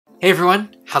Hey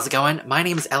everyone, how's it going? My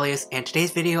name is Elias, and today's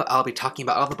video I'll be talking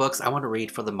about all the books I want to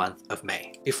read for the month of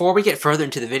May. Before we get further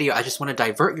into the video, I just want to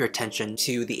divert your attention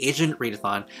to the Asian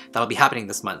readathon that'll be happening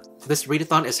this month. This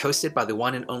readathon is hosted by the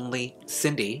one and only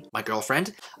Cindy, my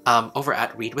girlfriend, over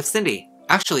at Read with Cindy.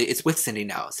 Actually, it's with Cindy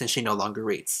now, since she no longer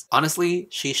reads. Honestly,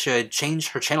 she should change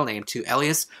her channel name to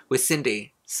Ellias with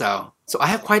Cindy. So I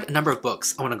have quite a number of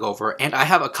books I want to go over, and I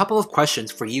have a couple of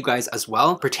questions for you guys as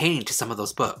well pertaining to some of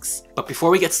those books. But before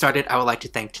we get started, I would like to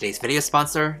thank today's video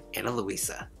sponsor, Ana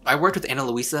Luisa. I worked with Ana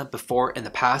Luisa before in the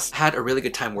past, had a really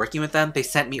good time working with them. They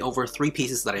sent me over 3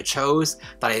 pieces that I chose,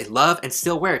 that I love and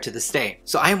still wear to this day.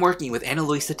 So I am working with Ana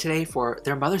Luisa today for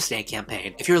their Mother's Day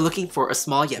campaign. If you're looking for a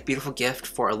small yet beautiful gift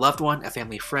for a loved one, a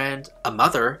family friend, a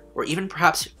mother, or even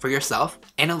perhaps for yourself,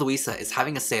 Ana Luisa is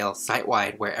having a sale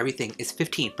site-wide where everything is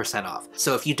 15% off.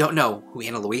 So if you don't know who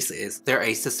Ana Luisa is, they're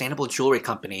a sustainable jewelry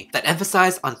company that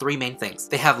emphasize on 3 main things.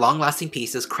 They have long-lasting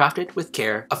pieces crafted with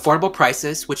care, affordable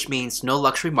prices, which means no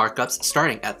luxury markups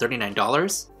starting at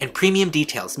 $39, and premium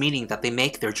details, meaning that they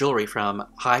make their jewelry from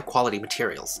high-quality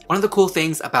materials. One of the cool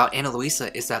things about Ana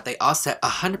Luisa is that they offset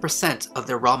 100% of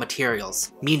their raw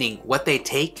materials, meaning what they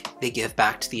take, they give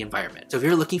back to the environment. So if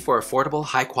you're looking for affordable,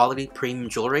 high-quality premium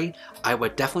jewelry, I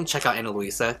would definitely check out Ana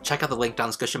Luisa. Check out the link down in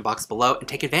the description box below and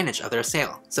take advantage of their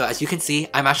sale. So as you can see,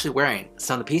 I'm actually wearing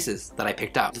some of the pieces that I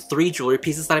picked out. The 3 jewelry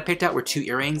pieces that I picked out were 2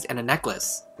 earrings and a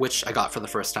necklace, which I got for the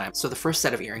first time. So the first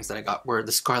set of earrings that I got were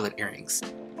the scarlet earrings.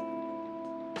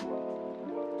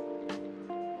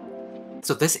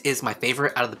 So this is my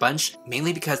favorite out of the bunch,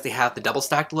 mainly because they have the double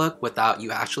stacked look without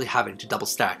you actually having to double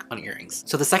stack on earrings.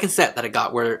 So the second set that I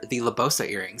got were the Labosa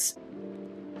earrings.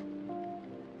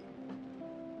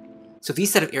 So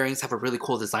these set of earrings have a really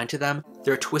cool design to them.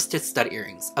 They're twisted stud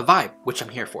earrings, a vibe, which I'm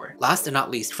here for. Last and not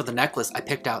least, for the necklace, I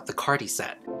picked out the Cardi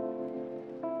set.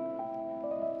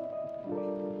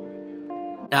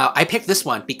 Now, I picked this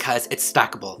one because it's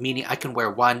stackable, meaning I can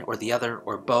wear one or the other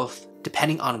or both,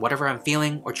 depending on whatever I'm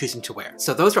feeling or choosing to wear.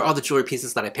 So those are all the jewelry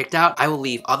pieces that I picked out. I will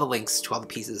leave all the links to all the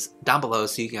pieces down below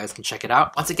so you guys can check it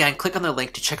out. Once again, click on the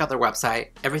link to check out their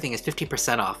website. Everything is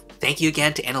 15% off. Thank you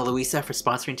again to Ana Luisa for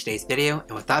sponsoring today's video.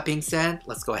 And with that being said,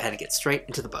 let's go ahead and get straight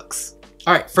into the books.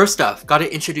 All right, first off, got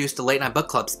to introduce the Late Night Book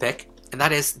Club's pick, and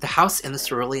that is The House in the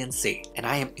Cerulean Sea. And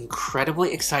I am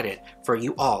incredibly excited for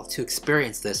you all to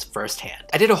experience this firsthand.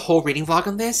 I did a whole reading vlog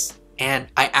on this, and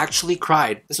I actually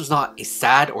cried. This was not a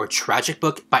sad or tragic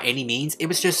book by any means. It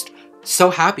was just so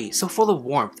happy, so full of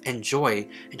warmth and joy,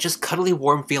 and just cuddly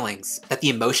warm feelings that the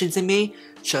emotions in me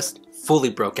just fully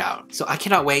broke out. So I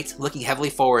cannot wait, looking heavily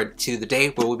forward to the day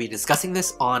where we'll be discussing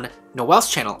this on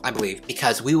Noelle's channel, I believe,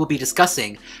 because we will be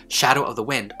discussing Shadow of the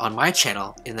Wind on my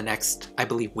channel in the next, I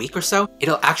believe, week or so.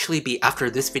 It'll actually be after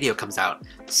this video comes out,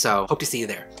 so hope to see you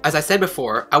there. As I said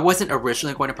before, I wasn't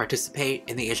originally going to participate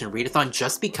in the Asian readathon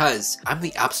just because I'm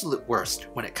the absolute worst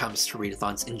when it comes to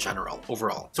readathons in general,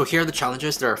 overall. So here are the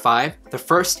challenges. There are 5. The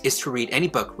first is to read any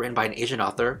book written by an Asian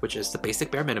author, which is the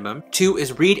basic bare minimum. 2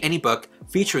 is read any book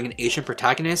featuring an Asian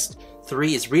protagonist.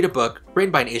 3 is read a book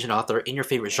written by an Asian author in your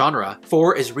favorite genre.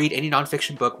 4 is read any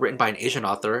nonfiction book written by an Asian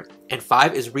author. And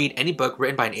 5 is read any book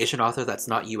written by an Asian author that's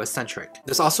not US-centric.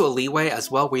 There's also a leeway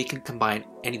as well where you can combine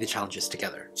any of the challenges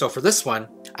together. So for this one,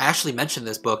 I actually mentioned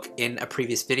this book in a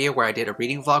previous video where I did a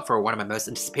reading vlog for one of my most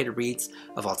anticipated reads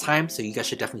of all time, so you guys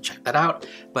should definitely check that out.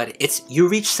 But it's You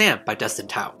Reach Sam by Dustin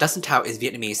Tao. Dustin Tao is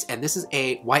Vietnamese, and this is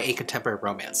a YA contemporary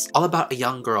romance, all about a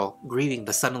young girl grieving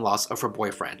the sudden loss of her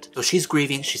boyfriend. So she's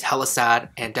grieving, she's hella sad,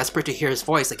 and desperate to hear his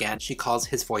voice again, she calls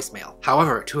his voicemail.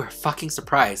 However, to her fucking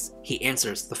surprise, he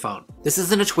answers the phone. This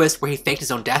isn't a twist where he faked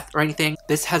his own death or anything.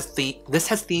 This has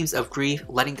themes of grief,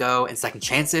 letting go, and second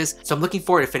chances, so I'm looking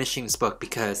forward to finishing this book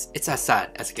because it's as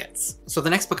sad as it gets. So the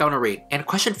next book I want to read, and a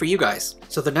question for you guys.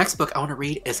 So the next book I want to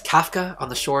read is Kafka on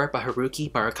the Shore by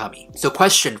Haruki Murakami. So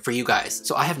question for you guys.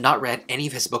 So I have not read any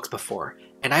of his books before,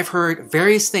 and I've heard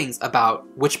various things about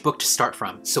which book to start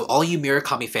from. So all you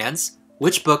Murakami fans,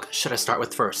 which book should I start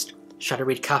with first? Should I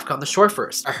read Kafka on the Shore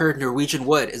first? I heard Norwegian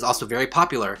Wood is also very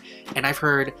popular, and I've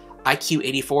heard IQ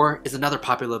 84 is another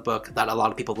popular book that a lot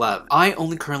of people love. I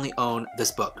only currently own this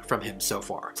book from him so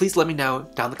far. Please let me know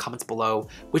down in the comments below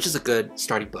which is a good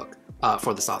starting book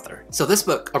for this author. So this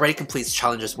book already completes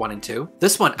challenges 1 and 2.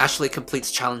 This one actually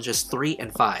completes challenges 3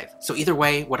 and 5. So either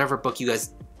way, whatever book you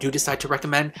guys do decide to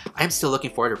recommend, I'm still looking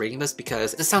forward to reading this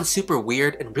because this sounds super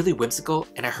weird and really whimsical,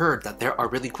 and I heard that there are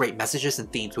really great messages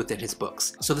and themes within his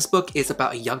books. So this book is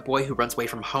about a young boy who runs away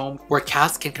from home, where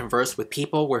cats can converse with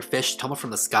people, where fish tumble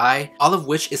from the sky, all of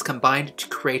which is combined to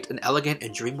create an elegant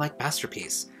and dreamlike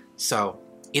masterpiece. So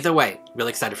Either way, really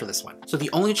excited for this one. So the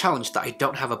only challenge that I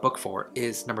don't have a book for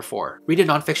is number 4. Read a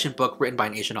nonfiction book written by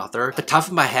an Asian author. At the top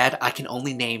of my head, I can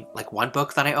only name like one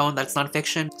book that I own that's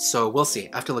nonfiction, so we'll see.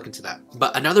 I have to look into that.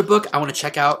 But another book I want to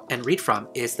check out and read from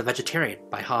is The Vegetarian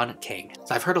by Han Kang.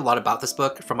 So I've heard a lot about this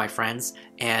book from my friends,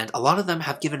 and a lot of them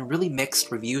have given really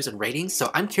mixed reviews and ratings,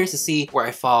 so I'm curious to see where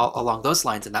I fall along those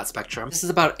lines in that spectrum. This is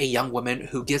about a young woman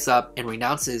who gives up and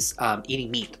renounces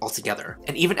eating meat altogether.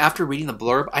 And even after reading the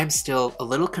blurb, I'm still a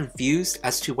little confused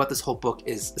as to what this whole book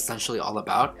is essentially all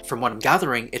about. From what I'm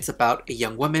gathering, it's about a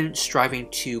young woman striving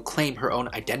to claim her own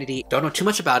identity. Don't know too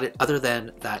much about it other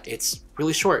than that it's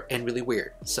really short and really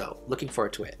weird, so looking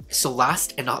forward to it. So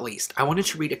last and not least, I wanted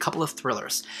to read a couple of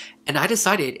thrillers, and I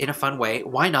decided in a fun way,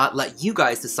 why not let you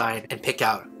guys decide and pick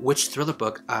out which thriller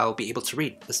book I'll be able to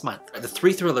read this month. The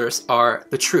 3 thrillers are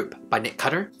The Troop by Nick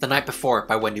Cutter, The Night Before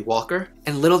by Wendy Walker,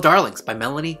 and Little Darlings by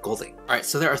Melanie Golding. Alright,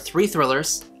 so there are 3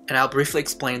 thrillers, and I'll briefly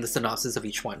explain the synopsis of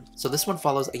each one. So this one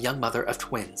follows a young mother of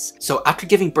twins. So after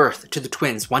giving birth to the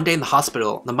twins, one day in the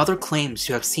hospital, the mother claims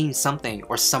to have seen something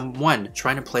or someone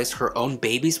trying to place her own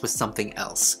babies with something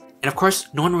else. And of course,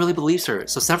 no one really believes her.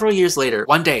 So several years later,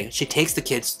 one day, she takes the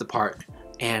kids to the park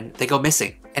and they go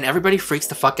missing. And everybody freaks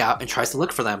the fuck out and tries to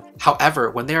look for them.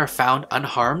 However, when they are found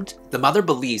unharmed, the mother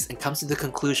believes and comes to the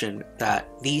conclusion that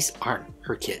these aren't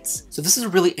her kids. So this is a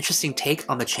really interesting take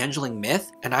on the changeling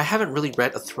myth, and I haven't really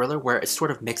read a thriller where it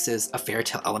sort of mixes a fairy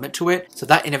tale element to it, so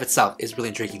that in of itself is really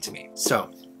intriguing to me.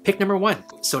 So pick number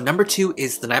 1. So number 2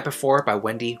 is The Night Before by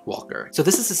Wendy Walker. So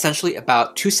this is essentially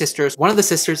about 2 sisters. One of the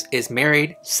sisters is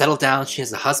married, settled down, she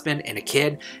has a husband and a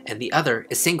kid, and the other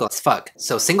is single as fuck.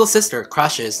 So single sister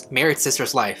crashes married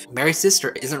sister's life. Married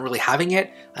sister isn't really having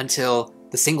it until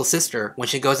the single sister, when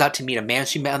she goes out to meet a man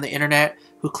she met on the internet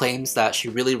who claims that she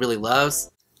really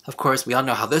loves. Of course, we all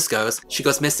know how this goes. She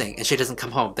goes missing and she doesn't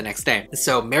come home the next day. And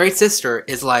so married sister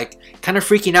is like kind of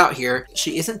freaking out here.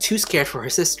 She isn't too scared for her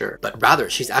sister, but rather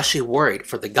she's actually worried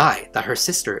for the guy that her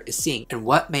sister is seeing and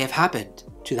what may have happened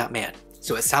to that man.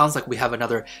 So it sounds like we have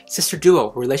another sister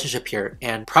duo relationship here,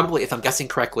 and probably, if I'm guessing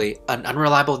correctly, an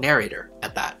unreliable narrator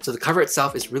at that. So the cover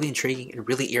itself is really intriguing and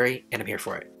really eerie, and I'm here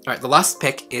for it. Alright, the last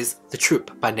pick is The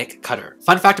Troop by Nick Cutter.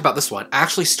 Fun fact about this one, I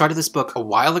actually started this book a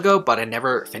while ago, but I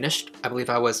never finished. I believe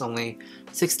I was only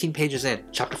 16 pages in,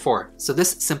 chapter 4. So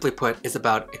this, simply put, is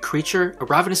about a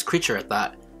ravenous creature at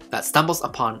that stumbles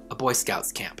upon a Boy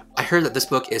Scouts camp. I heard that this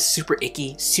book is super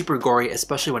icky, super gory,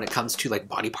 especially when it comes to like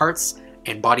body parts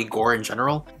and body gore in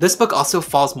general. This book also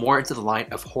falls more into the line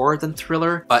of horror than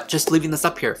thriller, but just leaving this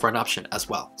up here for an option as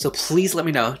well. So please let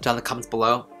me know down in the comments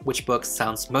below which book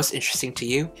sounds most interesting to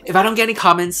you. If I don't get any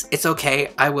comments, it's okay.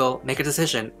 I will make a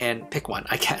decision and pick one,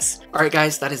 I guess. Alright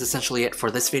guys, that is essentially it for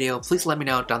this video. Please let me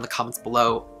know down in the comments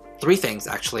below 3 things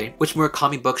actually. Which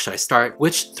murakami book should I start?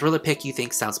 Which thriller pick you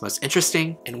think sounds most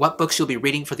interesting? And what books you'll be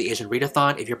reading for the Asian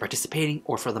Readathon if you're participating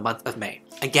or for the month of May.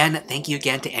 Again, thank you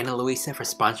again to Ana Luisa for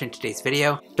sponsoring today's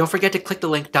video. Don't forget to click the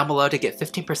link down below to get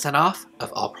 15% off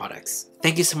of all products.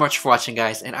 Thank you so much for watching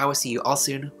guys, and I will see you all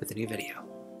soon with a new video.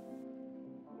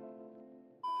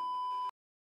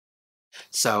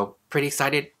 So pretty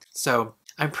excited. I'm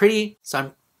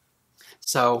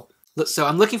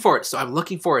looking forward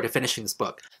to finishing this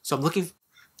book. So I'm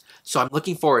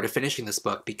looking forward to finishing this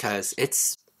book because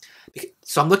it's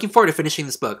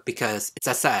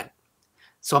as sad.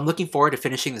 So I'm looking forward to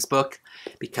finishing this book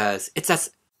because it's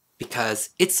as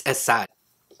sad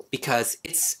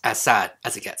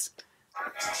as it gets.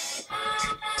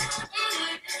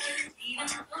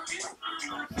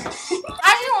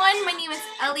 Hi everyone, my name is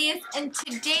Ellias, and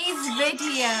today's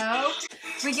video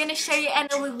we're gonna show you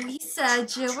Ana Luisa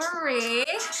jewelry.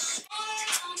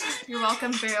 You're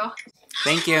welcome, boo.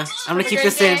 Thank you. I'm gonna keep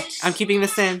this in. I'm keeping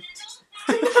this in.